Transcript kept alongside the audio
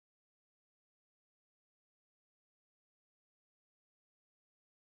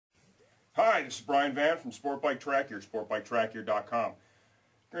Hi, this is Brian Van from Sport Bike Track Gear, sportbiketrackgear.com.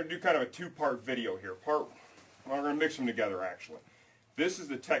 We're going to do kind of a two-part video here. We're going to mix them together actually. This is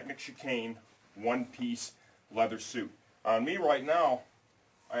the Teknic Chicane one-piece leather suit. On me right now,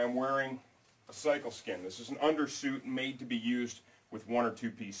 I am wearing a cycle skin. This is an undersuit made to be used with one or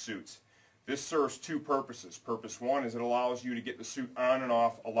two-piece suits. This serves two purposes. Purpose one is it allows you to get the suit on and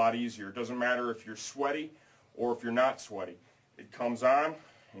off a lot easier. It doesn't matter if you're sweaty or if you're not sweaty. It comes on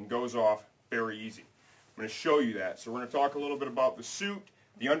and goes off very easy. I'm going to show you that. So we're going to talk a little bit about the suit,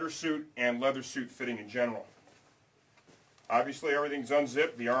 the undersuit, and leather suit fitting in general. Obviously everything's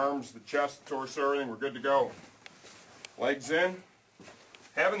unzipped, the arms, the chest, the torso, everything, we're good to go. Legs in.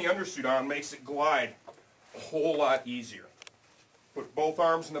 Having the undersuit on makes it glide a whole lot easier. Put both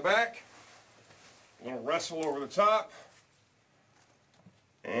arms in the back, a little wrestle over the top,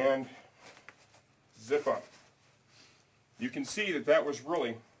 and zip up. You can see that that was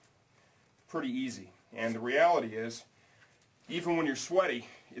really pretty easy. And the reality is, even when you're sweaty,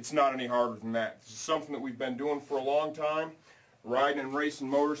 it's not any harder than that. This is something that we've been doing for a long time, riding and racing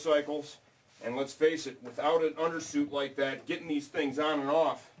motorcycles. And let's face it, without an undersuit like that, getting these things on and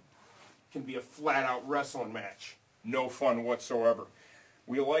off can be a flat-out wrestling match. No fun whatsoever.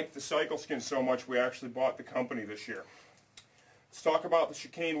 We like the cycle skin so much we actually bought the company this year. Let's talk about the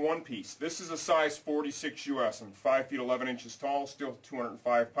Chicane one piece. This is a size 46 US. I'm 5 feet 11 inches tall, still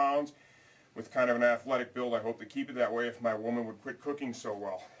 205 pounds, with kind of an athletic build. I hope to keep it that way if my woman would quit cooking so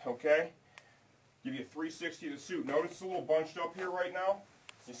well. Okay? Give you a 360 of the suit. Notice it's a little bunched up here right now.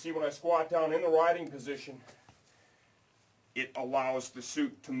 You see when I squat down in the riding position, it allows the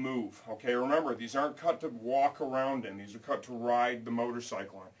suit to move. Okay, remember, these aren't cut to walk around in. These are cut to ride the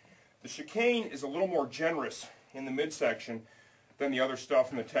motorcycle on. The Chicane is a little more generous in the midsection than the other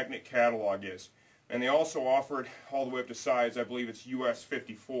stuff in the Teknic catalog is. And they also offer it all the way up to size, I believe it's US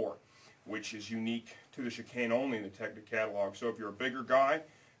 54, which is unique to the Chicane only in the Teknic catalog. So if you're a bigger guy,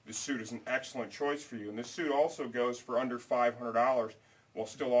 this suit is an excellent choice for you. And this suit also goes for under $500 while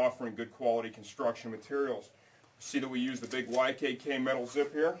still offering good quality construction materials. See that we use the big YKK metal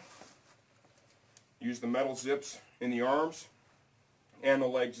zip here. Use the metal zips in the arms and the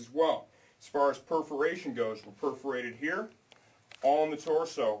legs as well. As far as perforation goes, we're perforated here, all in the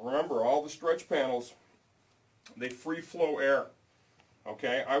torso. Remember, all the stretch panels, they free flow air.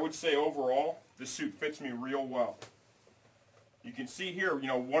 Okay, I would say overall, this suit fits me real well. You can see here,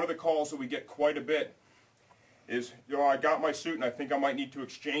 one of the calls that we get quite a bit is, I got my suit and I think I might need to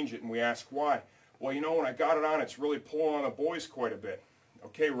exchange it, and we ask why. Well, when I got it on, it's really pulling on the boys quite a bit.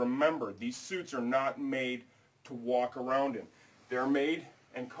 Okay, remember, these suits are not made to walk around in. They're made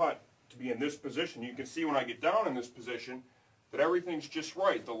and cut to be in this position. You can see when I get down in this position that everything's just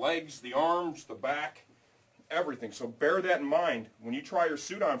right. The legs, the arms, the back, everything. So bear that in mind when you try your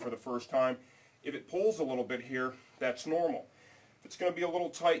suit on for the first time. If it pulls a little bit here, that's normal. If it's going to be a little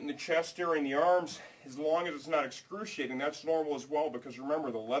tight in the chest here and the arms, as long as it's not excruciating, that's normal as well, because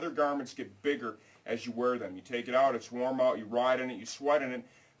remember, the leather garments get bigger as you wear them. You take it out, it's warm out, you ride in it, you sweat in it,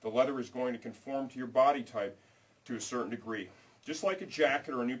 the leather is going to conform to your body type to a certain degree. Just like a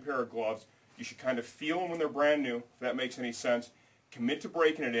jacket or a new pair of gloves, you should kind of feel them when they're brand new, if that makes any sense. Commit to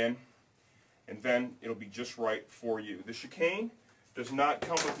breaking it in, and then it'll be just right for you. The Chicane does not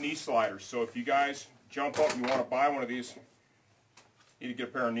come with knee sliders, so if you guys jump up and you want to buy one of these, you need to get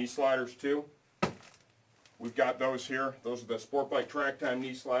a pair of knee sliders too. We've got those here. Those are the Sport Bike Track Time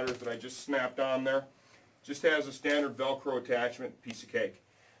knee sliders that I just snapped on there. Just has a standard Velcro attachment, piece of cake.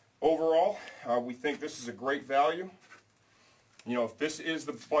 Overall, we think this is a great value. If this is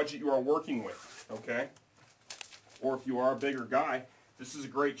the budget you are working with, okay, or if you are a bigger guy, this is a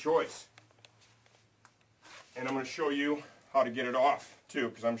great choice. And I'm going to show you how to get it off too,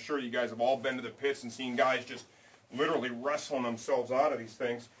 because I'm sure you guys have all been to the pits and seen guys just literally wrestling themselves out of these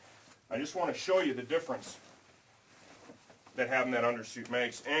things. I just want to show you the difference that having that undersuit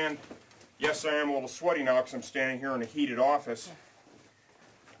makes. And yes, I am a little sweaty now because I'm standing here in a heated office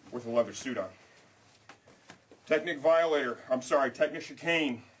with a leather suit on. Teknic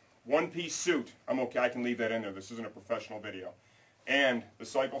Chicane one-piece suit. I'm okay, I can leave that in there. This isn't a professional video. And the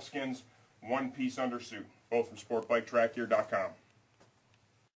Cycle Skins one-piece undersuit, both from sportbiketrackgear.com.